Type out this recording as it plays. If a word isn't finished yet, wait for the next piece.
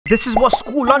This is what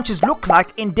school lunches look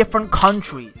like in different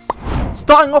countries.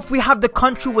 Starting off, we have the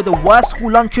country with the worst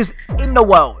school lunches in the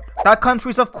world. That country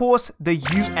is, of course, the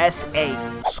USA.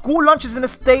 School lunches in the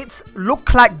States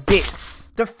look like this.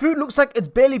 The food looks like it's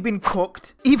barely been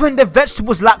cooked. Even the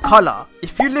vegetables lack color.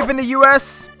 If you live in the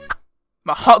US,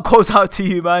 my heart goes out to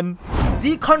you, man.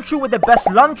 The country with the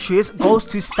best lunches goes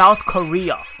to South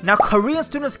Korea. Now, Korean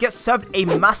students get served a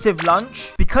massive lunch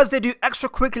because they do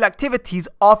extracurricular activities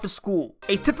after school.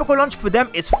 A typical lunch for them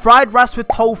is fried rice with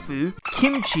tofu,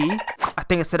 kimchi, I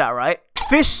think I said that right,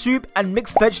 fish soup and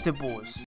mixed vegetables.